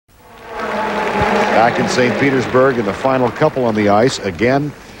Back in St. Petersburg, and the final couple on the ice,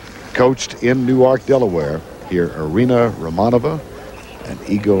 again coached in Newark, Delaware. Here, Irina Romanova and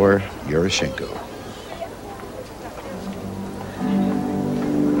Igor Yaroshenko.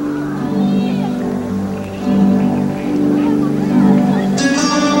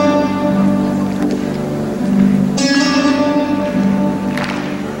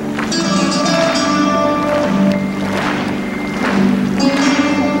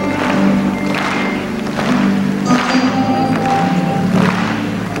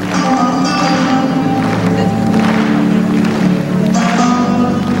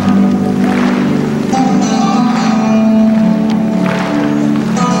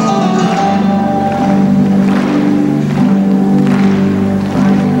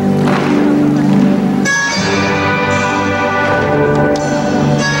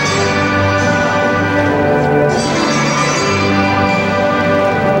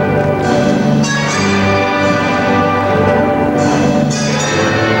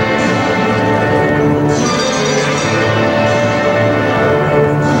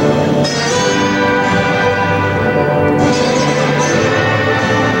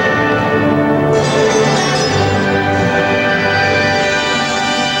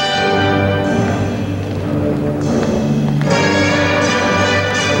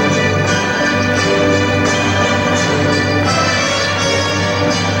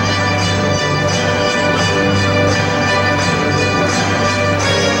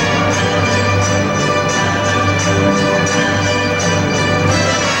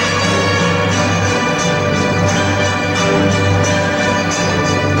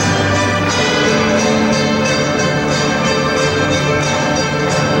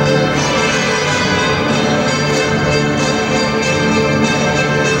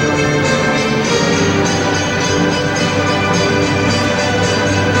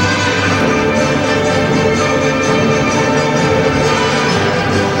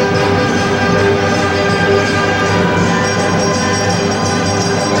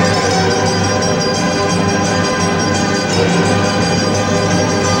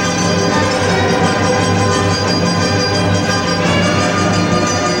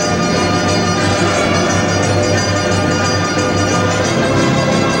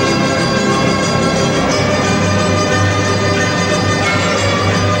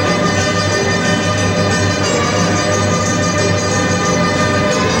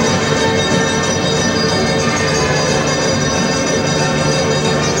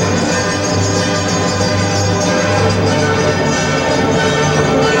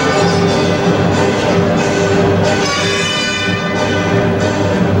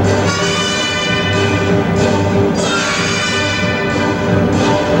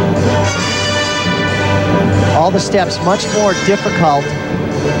 The steps much more difficult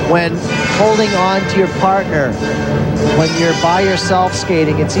when holding on to your partner. When you're by yourself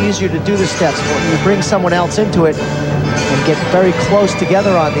skating, it's easier to do the steps. When you bring someone else into it and get very close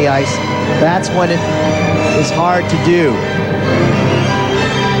together on the ice, that's when it is hard to do.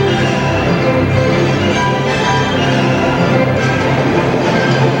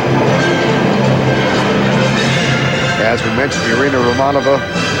 As we mentioned, Irina Romanova,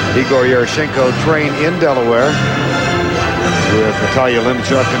 Igor Yaroshenko train in Delaware with Natalia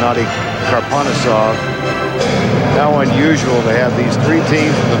Linichuk and Adi Karpanasov. How unusual to have these three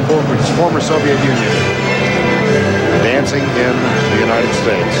teams from the former Soviet Union dancing in the United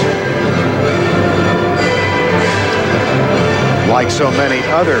States. Like so many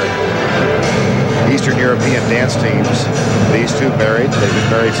other Eastern European dance teams, these two married. They've been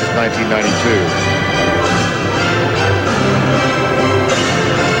married since 1992.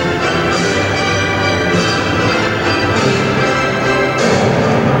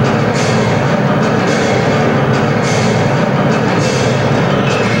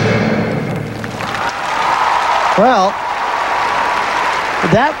 Well,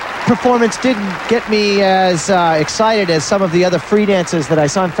 that performance didn't get me as excited as some of the other free dances that I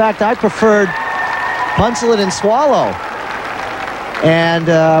saw. In fact, I preferred Puncelet and Swallow. And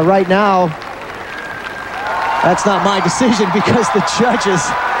right now, that's not my decision because the judges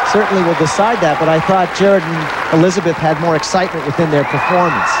certainly will decide that. But I thought Jared and Elizabeth had more excitement within their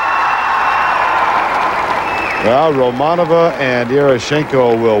performance. Well, Romanova and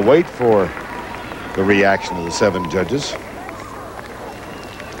Yaroshenko will wait for the reaction of the 7 judges.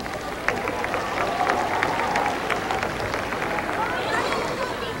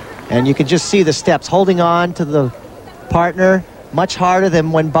 And you can just see the steps, holding on to the partner, much harder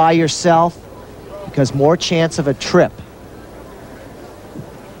than when by yourself, because more chance of a trip.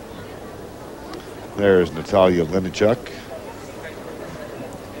 There's Natalia Linichuk.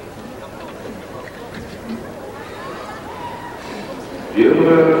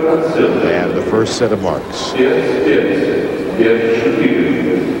 And the first set of marks.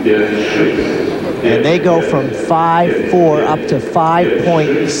 And they go from 5.4 up to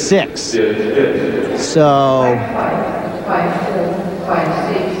 5.6. So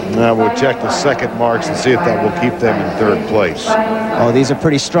now we'll check the second marks and see if that will keep them in third place. oh, these are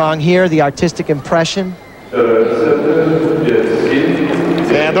pretty strong here. The artistic impression.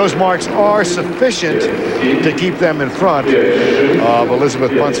 And those marks are sufficient to keep them in front of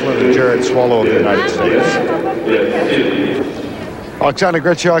Elizabeth Punceland and Jared Swallow of the United States. Oksana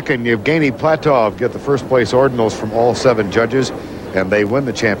Grichuk and Yevgeny Platov get the first place ordinals from all 7 judges, and they win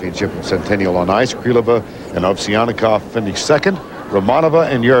the championship of Centennial on ice. Krylova and Ovsyannikov finish second. Romanova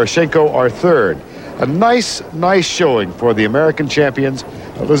and Yaroshenko are third. A nice showing for the American champions.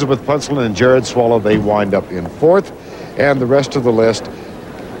 Elizabeth Punceland and Jared Swallow, they wind up in fourth. And the rest of the list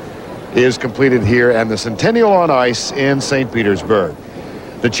is completed here and the Centennial on ice in St. Petersburg.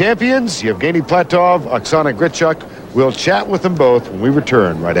 The champions, Yevgeny Platov, Oksana Grichuk, we'll chat with them both when we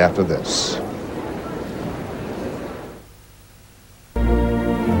return right after this.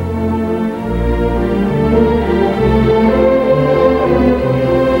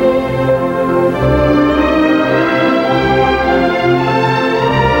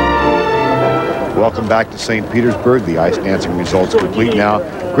 Welcome back to St. Petersburg. The ice dancing results complete now.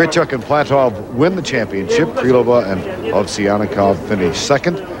 Grichuk and Platov win the championship. Krylova and Ovsyannikov finish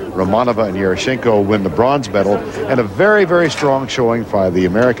second. Romanova and Yaroshenko win the bronze medal. And a very strong showing by the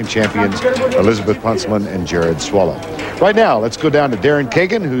American champions, Elizabeth Punceland and Jared Swallow. Right now, let's go down to Darren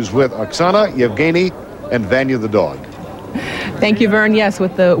Kagan, who's with Oksana, Yevgeny, and Vanya the dog. Thank you, Vern. Yes,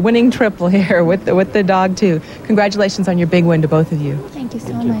 with the winning triple here, with the dog, too. Congratulations on your big win to both of you. Thank you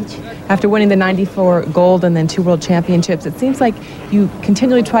so much. After winning the 94 gold and then 2 world championships, it seems like you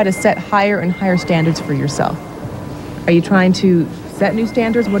continually try to set higher and higher standards for yourself. Are you trying to set new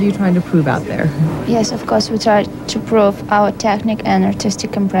standards? What are you trying to prove out there? Yes, of course, we try to prove our technique and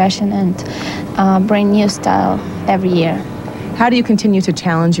artistic impression and bring new style every year. How do you continue to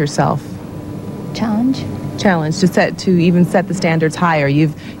challenge yourself? Challenge To even set the standards higher.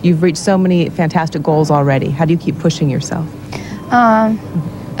 You've reached so many fantastic goals already. How do you keep pushing yourself?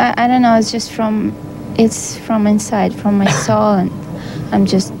 I don't know. It's from inside, from my soul, and I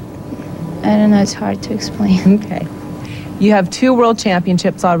don't know. It's hard to explain. Okay. You have 2 world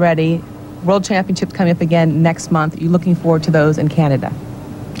championships already. World championships coming up again next month. You're looking forward to those in Canada.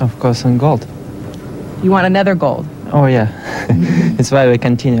 Of course, and gold. You want another gold? Oh yeah. It's why we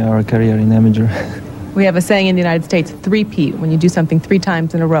continue our career in amateur. We have a saying in the United States, 3-peat. When you do something 3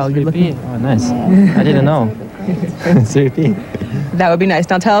 times in a row, you're looking. Oh, nice. I didn't know. 3-peat. That would be nice.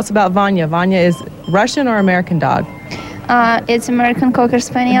 Now tell us about Vanya. Vanya is Russian or American dog? It's American Cocker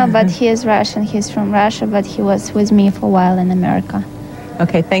Spaniel, but he is Russian. He's from Russia, but he was with me for a while in America.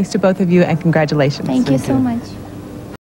 Okay, thanks to both of you and congratulations. Thank you so much.